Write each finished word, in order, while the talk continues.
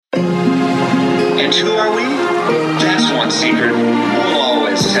And who are we? That's one secret we'll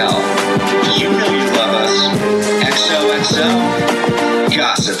always tell. You know you love us. XOXO,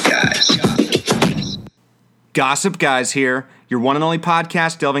 Gossip Guys. Gossip Guys here, your one and only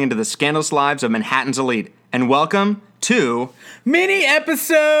podcast delving into the scandalous lives of Manhattan's elite. And welcome to... Mini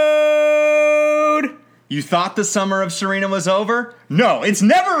episode! You thought the summer of Serena was over? No, it's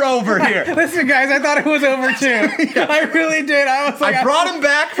never over here. Listen, guys, I thought it was over too. Yeah. I really did. I was like, I brought him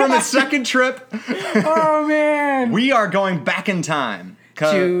back from his second trip. Oh, man. We are going back in time.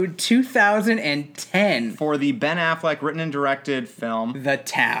 To 2010. For the Ben Affleck written and directed film. The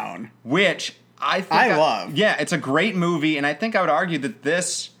Town. Which I think... I love. Yeah, it's a great movie, and I think I would argue that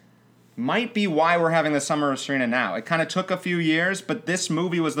this might be why we're having the summer of Serena now. It kind of took a few years, but this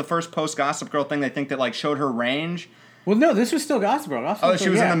movie was the first post-Gossip Girl thing they think that like showed her range. Well, no, this was still Gossip Girl. She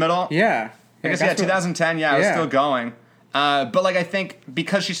was in the middle? Yeah. I guess, 2010, it was still going. But like I think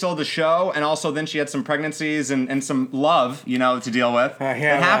because she still had the show, and also then she had some pregnancies and some love, to deal with. Yeah,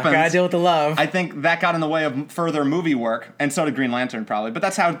 it happens. Gotta deal with the love. I think that got in the way of further movie work, and so did Green Lantern probably. But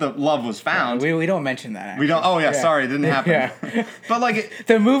that's how the love was found. We don't mention that. Actually. We don't. Oh yeah, sorry, it didn't happen. Yeah. But like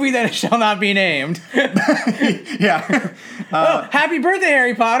the movie that shall not be named. Yeah. Happy birthday,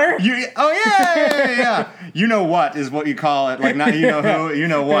 Harry Potter. Yeah. You know what is what you call it. Like not you know who. You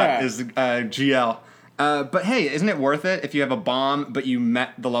know what is GL. But hey, isn't it worth it if you have a bomb, but you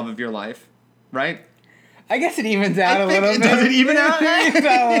met the love of your life, right? I guess it evens out a little bit. Does it even out? It evens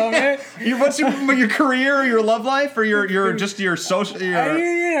out a little bit. What's your career, or your love life, or your social?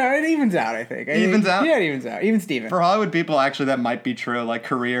 It evens out. I think. Evens out. Yeah, it evens out. Even Steven. For Hollywood people, actually, that might be true. Like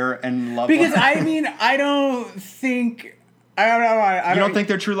career and love. Because life. I don't think. I don't think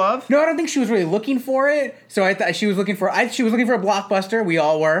they're true love? No, I don't think she was really looking for it. So I thought she was looking for. She was looking for a blockbuster. We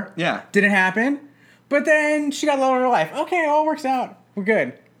all were. Yeah. Didn't happen. But then she got the love of her life. Okay, it all works out. We're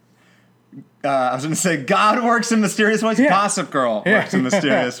good. I was going to say, God works in mysterious ways. Yeah. Gossip Girl works in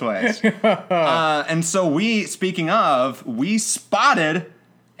mysterious ways. And so speaking of, we spotted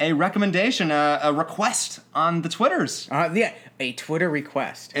a recommendation, a request on the Twitters. A Twitter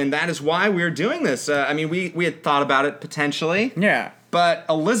request. And that is why we're doing this. We had thought about it potentially. Yeah. But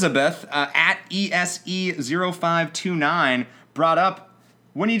Elizabeth, at ESE0529, brought up,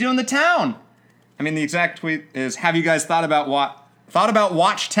 when are you doing The Town? The exact tweet is, have you guys thought about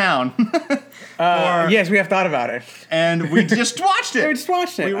Watch Town? Yes, we have thought about it. And we just watched it. We just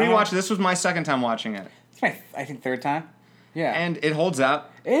watched it. We rewatched it. This was my second time watching it. It's my, I think, third time. Yeah. And it holds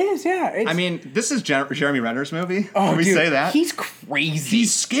up. It is, yeah. This is Jeremy Renner's movie. Oh, Can we say that? He's crazy.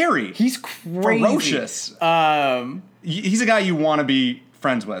 He's scary. He's crazy. Ferocious. He's a guy you want to be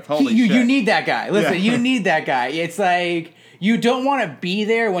friends with. Holy shit. You need that guy. Listen, you need that guy. It's like... You don't want to be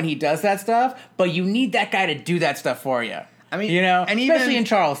there when he does that stuff, but you need that guy to do that stuff for you. And especially in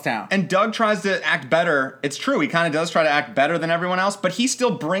Charlestown. And Doug tries to act better. It's true, he kind of does try to act better than everyone else, but he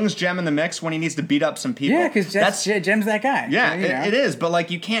still brings Jem in the mix when he needs to beat up some people. Yeah, because Jem's that guy. Yeah, it is, but like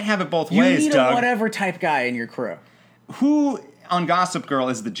you can't have it both ways, Doug. You need a whatever type guy in your crew. Who on Gossip Girl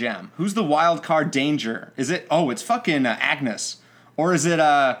is the Jem? Who's the wild card danger? Is it? Oh, it's fucking Agnes, or is it?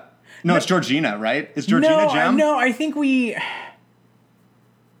 No, it's Georgina, right? Is Georgina Jem? No, I think we...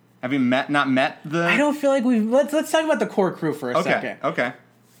 Have you not met the... I don't feel like we've... Let's talk about the core crew for a second. Okay.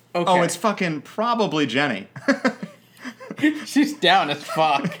 Oh, it's fucking probably Jenny. She's down as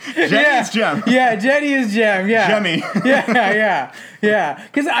fuck. Jenny is Jem. Yeah, Jenny is Jem, yeah. Jemmy. Yeah.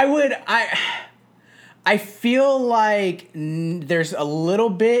 Because I feel like there's a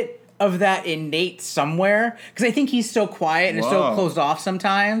little bit of that innate somewhere. Because I think he's so quiet and so closed off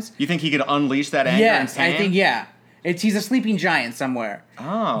sometimes. You think he could unleash that anger and pain? I think, yeah. He's a sleeping giant somewhere.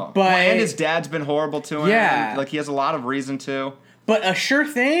 Oh. And his dad's been horrible to him. Yeah. Like, he has a lot of reason to. But a sure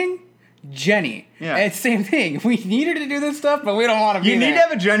thing, Jenny. Yeah. And it's the same thing. We need her to do this stuff, but we don't want to be there. You need to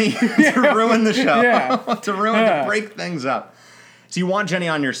have a Jenny to ruin the show. Yeah. to break things up. So you want Jenny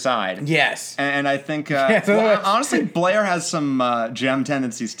on your side. Yes. And I think, honestly, Blair has some Jem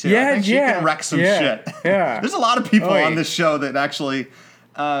tendencies, too. Yeah, I think she can wreck some shit. Yeah. There's a lot of people on this show that actually...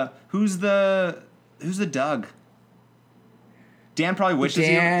 Who's the Doug? Dan probably wishes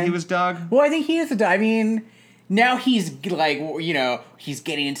he was Doug. Well, I think he is the Doug. Now he's like, he's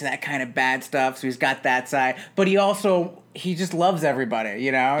getting into that kind of bad stuff, so he's got that side. But he just loves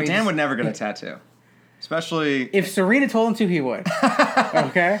everybody, But Dan would never get a tattoo. Especially... If Serena told him to, he would.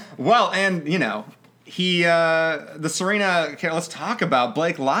 Okay? Well, and, he, the Serena... Okay, let's talk about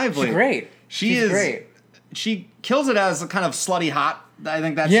Blake Lively. She's great. She's great. She kills it as a kind of slutty hot. I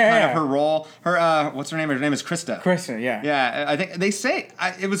think that's kind of her role. Her, what's her name? Her name is Krista. Krista, yeah. Yeah, I think they say...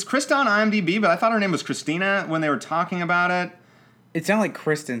 it was Krista on IMDb, but I thought her name was Christina when they were talking about it. It sounds like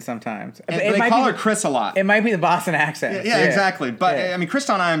Kristen sometimes. And they call her Chris a lot. It might be the Boston accent. Yeah, exactly. But I mean, Chris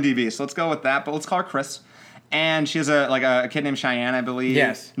on IMDb, so let's go with that. But let's call her Chris. And she has a kid named Cheyenne, I believe.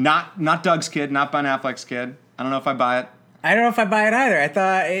 Yes. Not Doug's kid, not Ben Affleck's kid. I don't know if I buy it. I don't know if I buy it either. I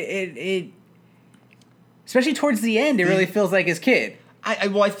thought it especially towards the end, it really feels like his kid.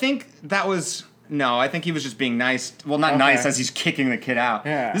 I think that was. No, I think he was just being nice. Well, not nice as he's kicking the kid out.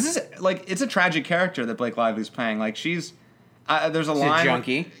 Yeah. This is like, it's a tragic character that Blake Lively's playing. Like, there's a line. She's a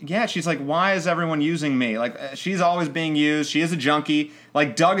junkie. Yeah, she's like, why is everyone using me? Like, she's always being used. She is a junkie.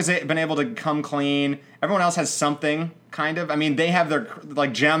 Like, Doug has been able to come clean. Everyone else has something, kind of. I mean, they have their,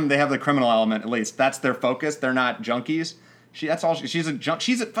 like, Jem, they have the criminal element, at least. That's their focus. They're not junkies. That's all. She's a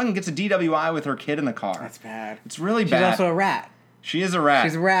fucking gets a DWI with her kid in the car. That's bad. It's really She's bad. also a rat. She is a rat.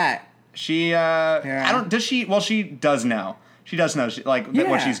 She's a rat. She, I don't, does she, well, she does know. She does know,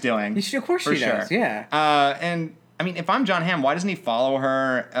 what she's doing. Of course she does, yeah. And, I mean, if I'm John Hamm, why doesn't he follow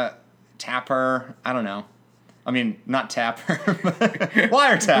her, tap her? I don't know. I mean, not tap her, but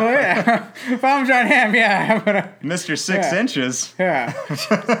wiretap her. Oh, yeah. If I'm John Hamm, yeah. I'm gonna, Mr. 6 inches. Yeah.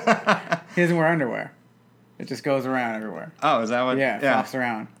 He doesn't wear underwear. It just goes around everywhere. Oh, is that what? Yeah, flops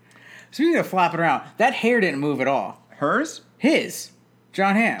around. Speaking of flopping around, that hair didn't move at all. Hers? His.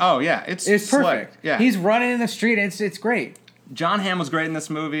 John Hamm. Oh, yeah. It's perfect. Slick. Yeah. He's running in the street. It's great. John Hamm was great in this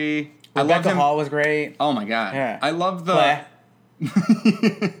movie. Rebecca I loved him. Hall was great. Oh, my God. Yeah. I love the...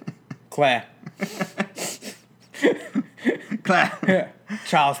 Claire. Claire. Yeah.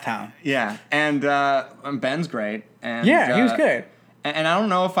 Charlestown. Yeah. And Ben's great. And Yeah, he was good. And I don't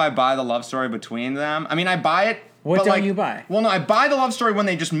know if I buy the love story between them. I mean, I buy it. What don't you buy? Well, no, I buy the love story when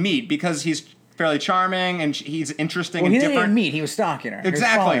they just meet because he's fairly charming and he's interesting and He different. didn't meet. He was stalking her. Exactly. He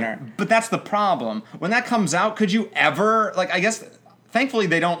was following her. But that's the problem. When that comes out, could you ever, like, I guess, thankfully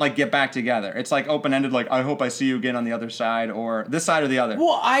they don't, like, get back together. It's, like, open-ended, like, I hope I see you again on the other side or this side or the other.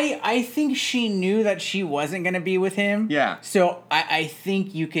 Well, I think she knew that she wasn't going to be with him. Yeah. So I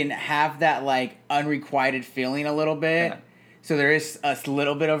think you can have that, like, unrequited feeling a little bit. Yeah. So there is a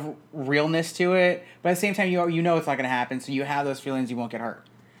little bit of realness to it. But at the same time, you know it's not going to happen. So you have those feelings, you won't get hurt.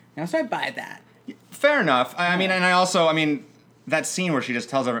 You know, so I buy that. Fair enough. I mean, and I also, that scene where she just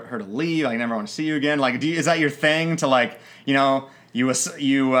tells her to leave, like, I never want to see you again. Like, is that your thing to, like, you know, you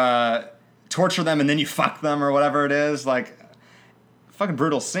torture them and then you fuck them or whatever it is? Like, fucking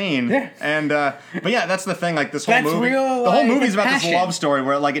brutal scene. Yeah. And, but yeah, that's the thing. Like, this whole That's movie, real, the whole like, movie's about passion. this love story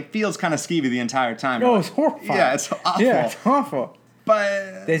where, like, it feels kind of skeevy the entire time. Oh, You're it's like, horrifying. Yeah, it's awful. Yeah, it's awful.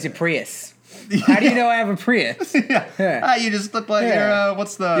 But There's a Prius. How do you know I have a Prius? yeah. You just look like you're,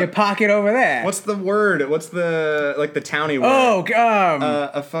 what's the... Your pocket over there. What's the word? What's the, like, the towny word? Oh,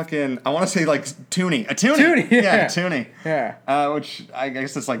 a fucking, I want to say, like, toonie. A toonie. Toonie, yeah. Yeah, a toonie. Yeah. Which, I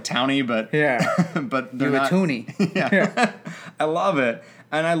guess it's like towny, but... Yeah. but they're You're not... a toonie. Yeah. I love it.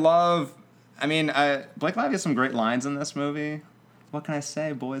 And I love... Blake Lively has some great lines in this movie. What can I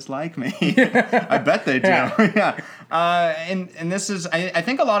say? Boys like me. I bet they do. Yeah. And this is... I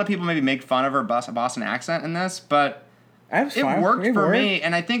think a lot of people maybe make fun of her Boston accent in this, but it worked for me.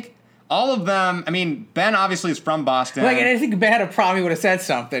 And I think all of them... Ben obviously is from Boston. Like, and I think Ben had a problem, he would have said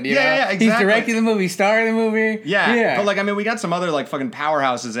something, you know? Yeah, exactly. He's directing the movie, starring the movie. Yeah. But, like, we got some other, like, fucking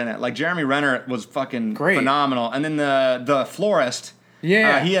powerhouses in it. Like, Jeremy Renner was fucking great. Phenomenal. And then the florist...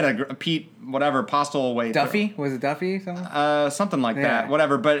 Yeah. He had a Pete, whatever, Postlewaite. Duffy? Was it Duffy? Something? Something like that.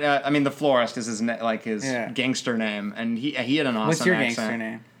 Whatever. But, the florist is his Yeah. gangster name. And he had an awesome accent. What's your gangster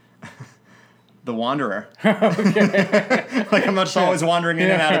name? The Wanderer. Like, I'm not always wandering in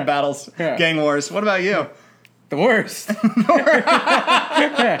and out of battles. Yeah. Gang wars. What about you? The worst.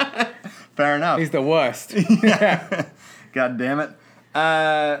 Fair enough. He's the worst. God damn it.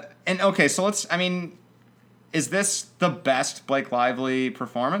 And, okay, so let's, is this the best Blake Lively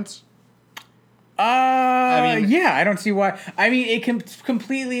performance? Yeah, I don't see why. It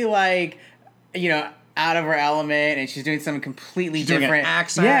completely, like, you know, out of her element, and she's doing something completely different. different. Doing an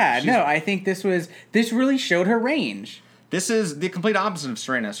accent. Yeah, I think this really showed her range. This is the complete opposite of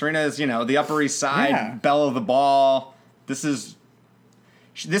Serena. Serena is, the Upper East Side, belle of the ball. This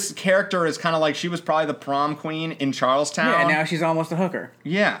character is kind of like she was probably the prom queen in Charlestown. Yeah, and now she's almost a hooker.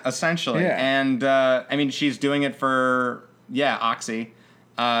 Yeah, essentially. Yeah. And, she's doing it for, Oxy.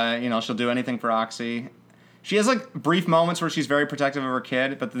 She'll do anything for Oxy. She has, like, brief moments where she's very protective of her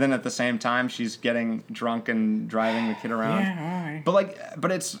kid, but then at the same time, she's getting drunk and driving the kid around. Yeah, all right.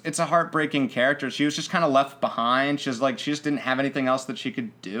 But it's a heartbreaking character. She was just kind of left behind. She just didn't have anything else that she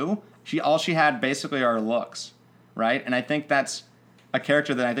could do. All she had basically are looks, right? And I think that's a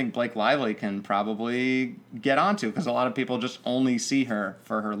character that I think Blake Lively can probably get onto because a lot of people just only see her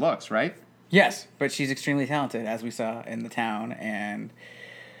for her looks, right? Yes, but she's extremely talented, as we saw in The Town and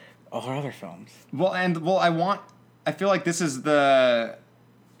all her other films. I feel like this is, I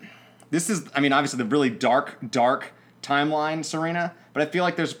mean, obviously the really dark timeline Serena, but I feel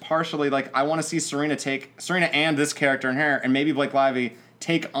like there's partially, like, I want to see Serena and this character in her, and maybe Blake Lively,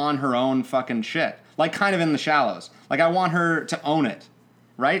 take on her own fucking shit. Like, kind of in The Shallows. Like, I want her to own it,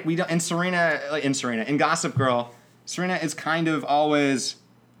 right? In Gossip Girl, Serena is kind of always,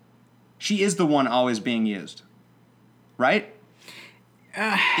 she is the one always being used, right?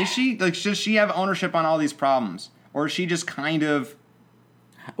 Is she, like, does she have ownership on all these problems? Or is she just kind of...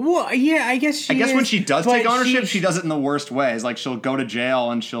 Well, yeah, I guess when she does take ownership, she does it in the worst ways. Like, she'll go to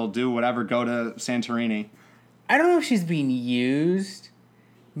jail and she'll do whatever, go to Santorini. I don't know if she's being used...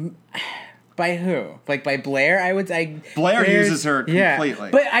 By who? Like, by Blair? Blair uses her completely.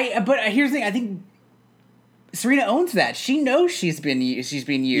 Yeah. But here's the thing. I think Serena owns that. She knows she's being used.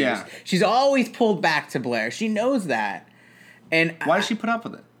 Yeah. She's always pulled back to Blair. She knows that. And why does she put up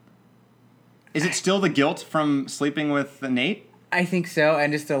with it? Is it still the guilt from sleeping with Nate? I think so,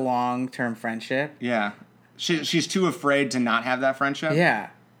 and just a long-term friendship. Yeah. She's too afraid to not have that friendship? Yeah.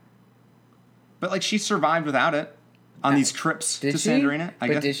 But, like, she survived without it on these trips to Santorini. I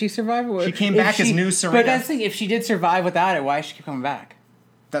guess. Did she survive? She came back as new Serena. But that's the thing, if she did survive without it, why does she keep coming back?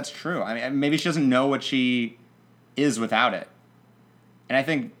 That's true. I mean, maybe she doesn't know what she is without it. And I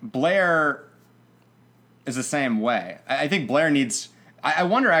think Blair is the same way. I think Blair needs... I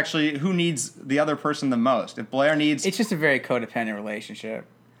wonder, actually, who needs the other person the most. If Blair needs... It's just a very codependent relationship.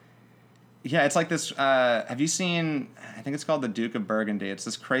 Yeah, it's like this... have you seen... I think it's called The Duke of Burgundy. It's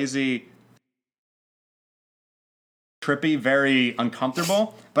this crazy... trippy, very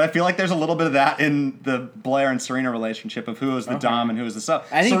uncomfortable. But I feel like there's a little bit of that in the Blair and Serena relationship of who is the dom and who is the sub.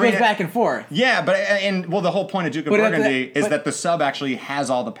 I think it goes back and forth. Yeah, but the whole point of Duke of Burgundy is that the sub actually has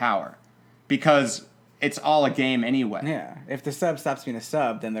all the power. Because... it's all a game anyway. Yeah. If the sub stops being a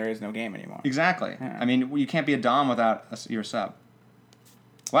sub, then there is no game anymore. Exactly. Yeah. I mean, you can't be a dom without your sub.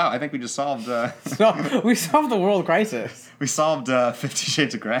 Wow, I think we just solved... So we solved the world crisis. We solved 50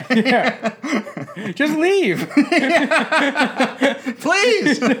 Shades of Grey. Yeah. Just leave.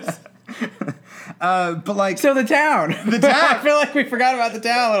 Please! But like... So The Town. The Town. I feel like we forgot about The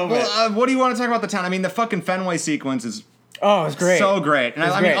Town a little bit. Well, what do you want to talk about The Town? I mean, the fucking Fenway sequence is... Oh, it's great. So great. And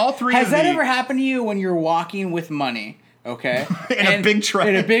I mean, all three Has that ever happened to you when you're walking with money? Okay. A big tray.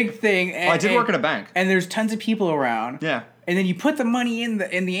 In a big thing. I did work at a bank. And there's tons of people around. Yeah. And then you put the money in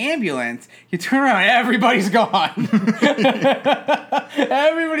the ambulance, you turn around, everybody's gone.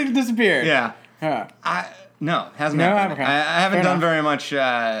 Everybody's disappeared. Yeah. No, hasn't happened. I haven't done very much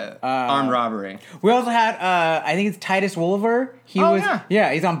armed robbery. We also had, I think it's Titus Wolver.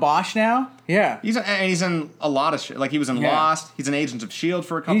 Yeah, he's on Bosch now. Yeah. He's in a lot of shit. Like, he was in Lost. He's in Agents of S.H.I.E.L.D.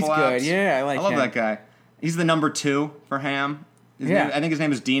 for a couple episodes. He's good. Yeah, I like him. I love that guy. He's the number 2 for Ham. I think his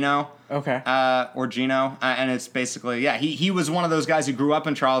name is Dino. Okay. Or Gino. And it's basically, he was one of those guys who grew up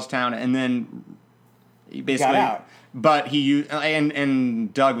in Charlestown and then he basically... got out. But he used,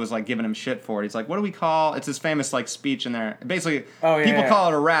 and Doug was like giving him shit for it. He's like, "What do we call?" It's his famous like speech in there. Basically, people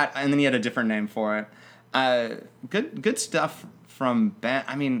call it a rat, and then he had a different name for it. Good stuff from Ben.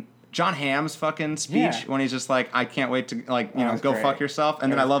 I mean, John Hamm's fucking speech when he's just like, "I can't wait to go great. fuck yourself,"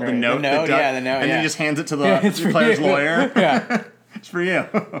 and then I love the note. The note, and then he just hands it to the player's lawyer. Yeah, it's for you.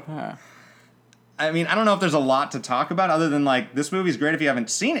 I mean, I don't know if there's a lot to talk about other than, like, this movie's great if you haven't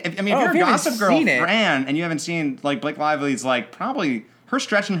seen it. If you're a Gossip Girl fan and you haven't seen, like, Blake Lively's, like, probably her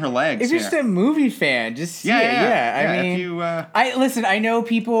stretching her legs. If you're just a movie fan, just see it. I mean, listen, I know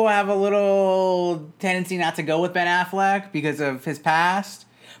people have a little tendency not to go with Ben Affleck because of his past,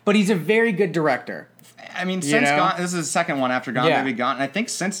 but he's a very good director. I mean, since Gone, this is the second one after Gone Baby Gone, and I think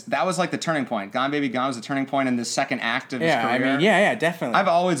since that was like the turning point. Gone Baby Gone was the turning point in the second act of his career. I mean, definitely. I've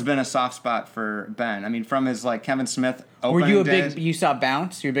always been a soft spot for Ben. I mean, from his like Kevin Smith opening days. You saw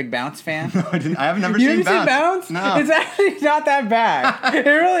Bounce? You're a big Bounce fan? No, I didn't. I have never seen Bounce. Seen Bounce? No, it's actually not that bad. It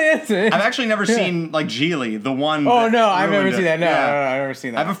really isn't. I've actually never seen like Geely, the one. Oh no, I've never seen that. No, I've never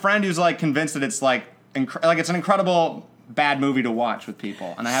seen that. I have a friend who's like convinced that it's like it's an incredible bad movie to watch with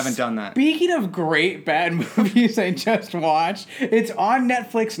people, and I haven't done that. Speaking of great bad movies I just watched, it's on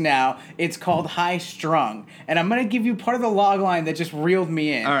Netflix now. It's called High Strung, and I'm going to give you part of the log line that just reeled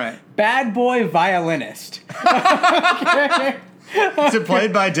me in. All right. Bad boy violinist. Okay. Is it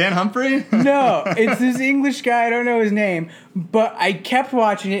played by Dan Humphrey? No, it's this English guy. I don't know his name, but I kept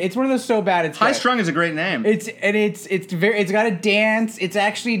watching it. It's one of those so bad it's High good. Strung is a great name. It's got a dance. It's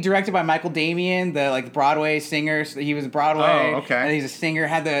actually directed by Michael Damian, the Broadway singer. He was Broadway. Oh, okay. And he's a singer.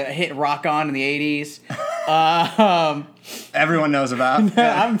 Had the hit "Rock On" in the '80s. Everyone knows about.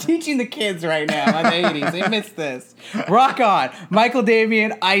 I'm teaching the kids right now on the '80s. They missed this. Rock On, Michael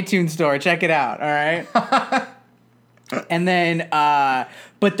Damian, iTunes Store. Check it out. All right. And then,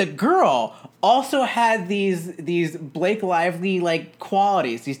 but the girl also had these Blake Lively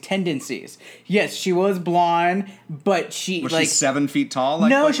qualities, these tendencies. Yes, she was blonde, but Was she 7 feet tall?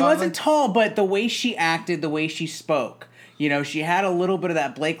 No, Blake she Lively? wasn't tall, but the way she acted, the way she spoke, she had a little bit of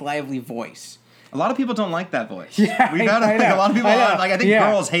that Blake Lively voice. A lot of people don't like that voice. Yeah, we've had a lot of people. I think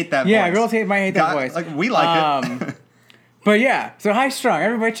girls hate that voice. Yeah, girls might hate that voice. We like it. But yeah, so High Strung.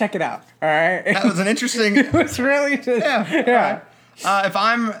 Everybody check it out. All right. That was an interesting. It was really just yeah. If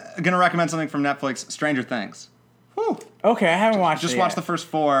I'm gonna recommend something from Netflix, Stranger Things. Whew. Okay, I haven't watched it Just yet. watched the first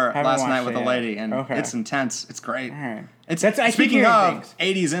 4 last night with a lady, and Okay. it's intense. It's great. All right. Speaking of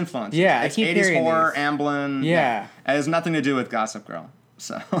 80s influence. Yeah, it's I keep 80s hearing horror, these. Amblin. Yeah. It has nothing to do with Gossip Girl.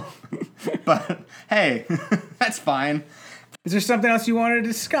 So, but hey, that's fine. Is there something else you want to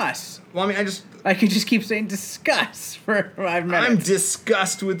discuss? Well, I mean, I could just keep saying discuss for 5 minutes. I'm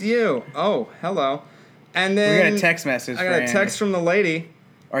disgust with you. Oh, hello. And then We got a text message. I got a text from the lady.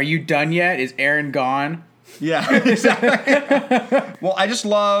 Are you done yet? Is Aaron gone? Yeah, exactly. Well, I just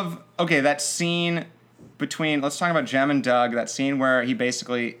love, that scene between, let's talk about Jem and Doug, that scene where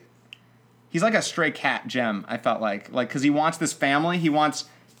he's like a stray cat, Jem, I felt like, because he wants this family, he wants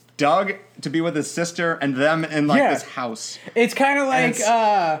Doug to be with his sister and them in this house. It's kind of like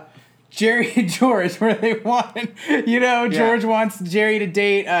Jerry and George, where they want, George wants Jerry to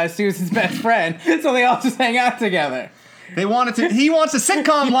date Susan's best friend, so they all just hang out together. He wants a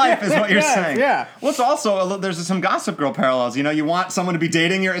sitcom life, is what you're saying. Yeah. Well, it's also, there's some Gossip Girl parallels. You want someone to be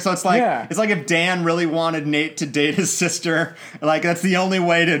dating so it's it's like if Dan really wanted Nate to date his sister, that's the only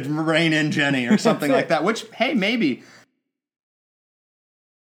way to rein in Jenny or something like that, which, hey, maybe.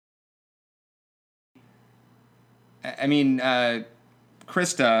 I mean,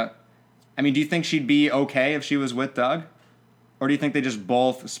 Krista, do you think she'd be okay if she was with Doug? Or do you think they just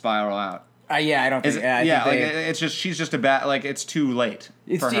both spiral out? Yeah, I don't think. It's just she's just a bad. It's too late.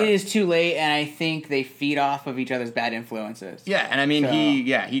 It is too late, and I think they feed off of each other's bad influences. Yeah, and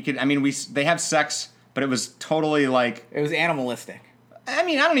he could. They have sex, but it was totally it was animalistic. I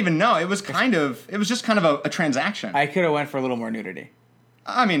don't even know. It was just kind of a transaction. I could have went for a little more nudity.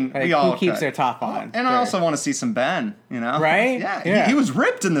 We all who keeps their top on, and I also want to see some Ben. Right? Yeah. He was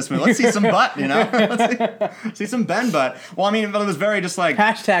ripped in this movie. Let's see some butt. Let's see some Ben butt. Well, but it was very just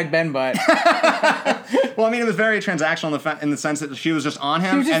hashtag Ben butt. Well, it was very transactional in the sense that she was just on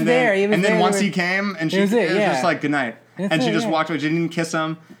him, she was just then once he came, and it was just good night, and she just walked away. She didn't kiss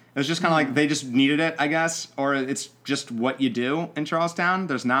him. It was just kind of they just needed it, I guess, or it's just what you do in Charlestown.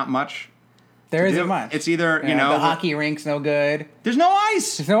 There's not much. There isn't much. It's either, the hockey rink's no good. There's no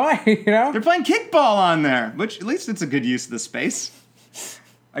ice. There's no ice, They're playing kickball on there, which at least it's a good use of the space.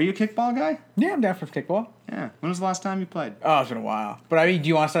 Are you a kickball guy? Yeah, I'm down for kickball. Yeah. When was the last time you played? Oh, it's been a while. But do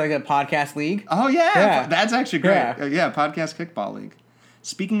you want to start a podcast league? Oh, yeah. That's actually great. Yeah. Podcast kickball league.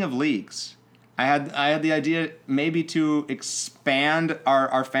 Speaking of leagues, I had the idea maybe to expand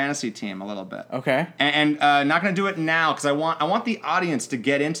our fantasy team a little bit. Okay. And not going to do it now because I want the audience to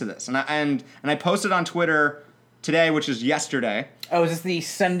get into this. And I posted on Twitter today, which is yesterday. Oh, is this the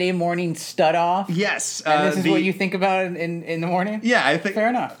Sunday morning stud off? Yes. And this is what you think about in the morning? Yeah, I think. Fair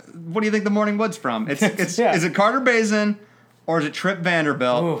enough. What do you think the morning wood's from? Is it Carter Bazin? Or is it Trip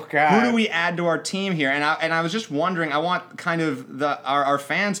Vanderbilt? Oh, God. Who do we add to our team here? And I was just wondering, I want kind of our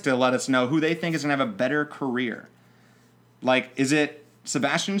fans to let us know who they think is going to have a better career. Is it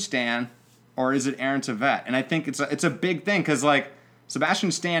Sebastian Stan or is it Aaron Tveit? And I think it's a big thing because,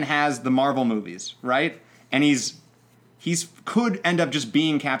 Sebastian Stan has the Marvel movies, right? And he's could end up just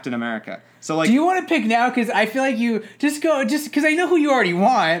being Captain America. So do you want to pick now? Because I feel like you just because I know who you already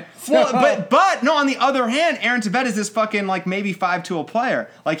want. So. Well, but no. On the other hand, Aaron Tveit is this fucking maybe 5-tool player.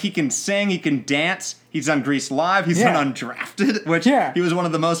 He can sing, he can dance. He's on Grease Live. He's on Undrafted, which he was one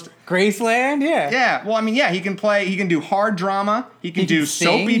of the most. Graceland, yeah. Yeah. Well, he can play. He can do hard drama. He can do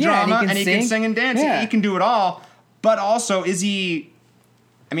soapy drama, and he can sing and dance. Yeah. He can do it all. But also, is he?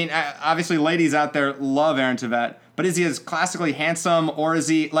 Obviously, ladies out there love Aaron Tveit, but is he as classically handsome, or is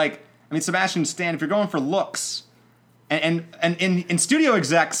he Sebastian Stan, if you're going for looks, and in studio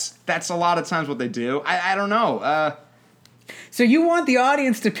execs, that's a lot of times what they do. I don't know. So you want the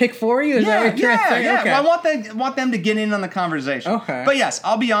audience to pick for you? Is that what you're saying? Yeah. Okay. Well, I want them to get in on the conversation. Okay. But yes,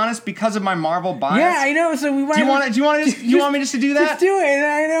 I'll be honest, because of my Marvel bias. Yeah, I know. So we might. Do you want me just to do that? Just do it. And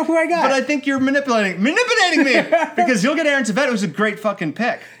I know who I got. But I think you're manipulating me because you'll get Aaron Tveit, who's a great fucking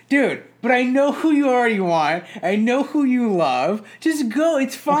pick, dude. But I know who you already want. I know who you love. Just go.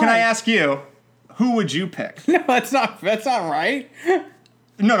 It's fine. Well, can I ask you, who would you pick? No, that's not right.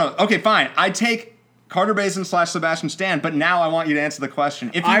 No. Okay, fine. I take Carter Bazin / Sebastian Stan, but now I want you to answer the question.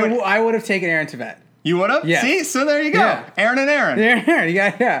 If you I would have taken Aaron Tveit. You would have? Yeah. See? So there you go. Yeah. Aaron and Aaron.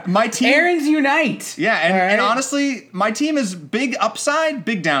 Yeah. My team. Aaron's unite. Yeah, and honestly, my team is big upside,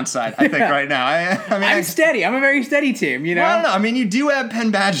 big downside, I think, right now. I mean, I'm steady. I'm a very steady team, you know? Well, I don't know. I mean, you do have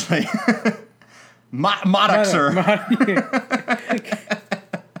Penn Badgley. Modoxer.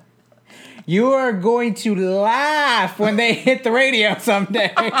 You are going to laugh when they hit the radio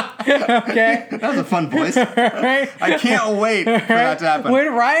someday. Okay? That was a fun voice. Right? I can't wait for that to happen.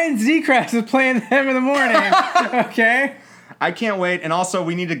 When Ryan Seacrest is playing them in the morning. Okay? I can't wait. And also,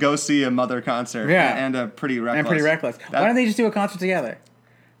 we need to go see a Mother concert. Yeah. And a Pretty Reckless. Why don't they just do a concert together?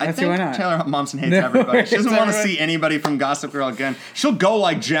 I think Taylor Momsen hates everybody. She doesn't want to see anybody from Gossip Girl again. She'll go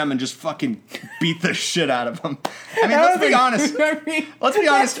like Jem and just fucking beat the shit out of them. I mean, let's be honest. Let's be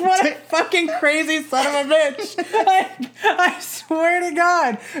honest. What a fucking crazy son of a bitch. I swear to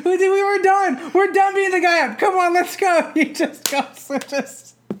God. We were done. We're done being the guy up. Come on, let's go. He just goes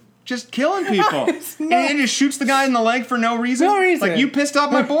just killing people. And just shoots the guy in the leg for no reason. No reason. Like, you pissed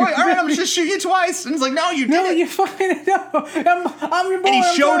off my boy? All right, I'm just shoot you twice. And it's like, no, you didn't. No, you fucking no. I'm your boy. And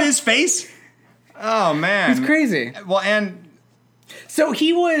he showed his face? Oh, man. He's crazy. Well, and... So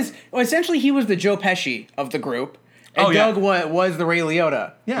he was the Joe Pesci of the group. And Doug was the Ray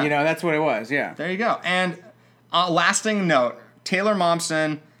Liotta. Yeah. You know, that's what it was, yeah. There you go. And lasting note, Taylor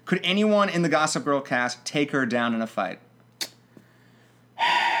Momsen, could anyone in the Gossip Girl cast take her down in a fight?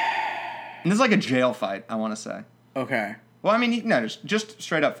 And this is like a jail fight, I want to say. Okay. Well, I mean, no, just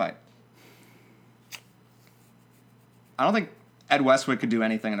straight up fight. I don't think Ed Westwood could do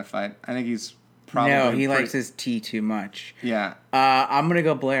anything in a fight. I think he's probably... No, he likes his tea too much. Yeah. I'm going to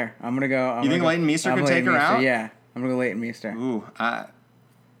go Blair. You think Leighton Meester could take her out? Yeah. I'm going to go Leighton Meester. Ooh.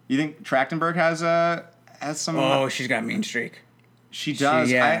 You think Trachtenberg has some... Oh, she's got a mean streak. She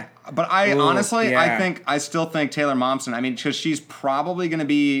does. Honestly, I still think Taylor Momsen. I mean, because she's probably going to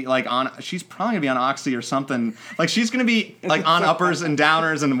be on Oxy or something. Like, she's going to be like on uppers and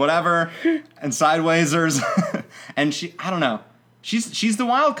downers and whatever and sidewaysers. And I don't know. She's the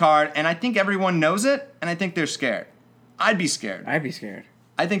wild card, and I think everyone knows it, and I think they're scared. I'd be scared.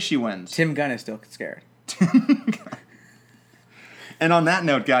 I think she wins. Tim Gunn is still scared. And on that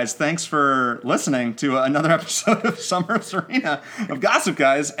note, guys, thanks for listening to another episode of Summer of Serena of Gossip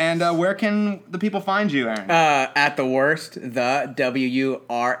Guys. And where can the people find you, Aaron? At The Worst, the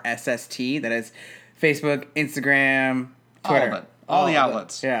WURSST. That is Facebook, Instagram, Twitter. All of it. All the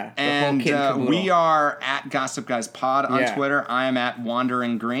outlets. Yeah. And we are at Gossip Guys Pod on Twitter. I am at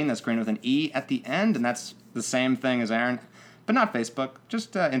Wandering Green. That's green with an E at the end. And that's the same thing as Aaron. But not Facebook.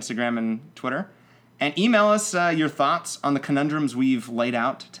 Just Instagram and Twitter. And email us your thoughts on the conundrums we've laid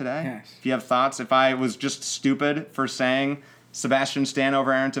out today. Yes. If you have thoughts, if I was just stupid for saying Sebastian Stan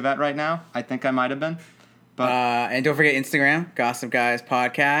over Aaron Tveit right now, I think I might have been. But and don't forget Instagram, Gossip Guys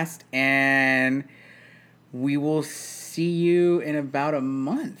Podcast. And we will see you in about a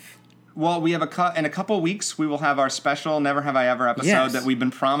month. Well, we have in a couple weeks, we will have our special Never Have I Ever episode that we've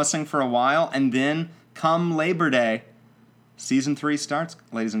been promising for a while. And then come Labor Day, Season 3 starts,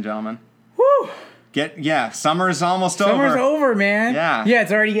 ladies and gentlemen. Woo! Summer is almost over. Summer's over, man. Yeah. Yeah,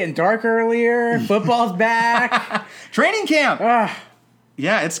 it's already getting dark earlier. Football's back. Training camp.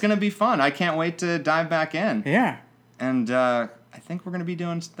 Yeah, it's going to be fun. I can't wait to dive back in. Yeah. And I think we're going to be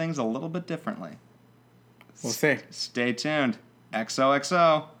doing things a little bit differently. We'll see. Stay tuned.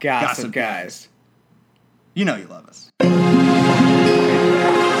 XOXO. Gossip Guys. You know you love us.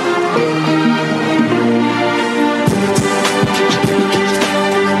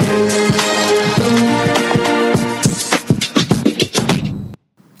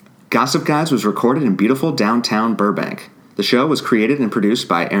 Gossip Guys was recorded in beautiful downtown Burbank. The show was created and produced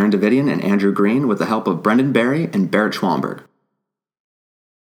by Aaron Davidian and Andrew Green with the help of Brendan Barry and Barrett Schwalmberg.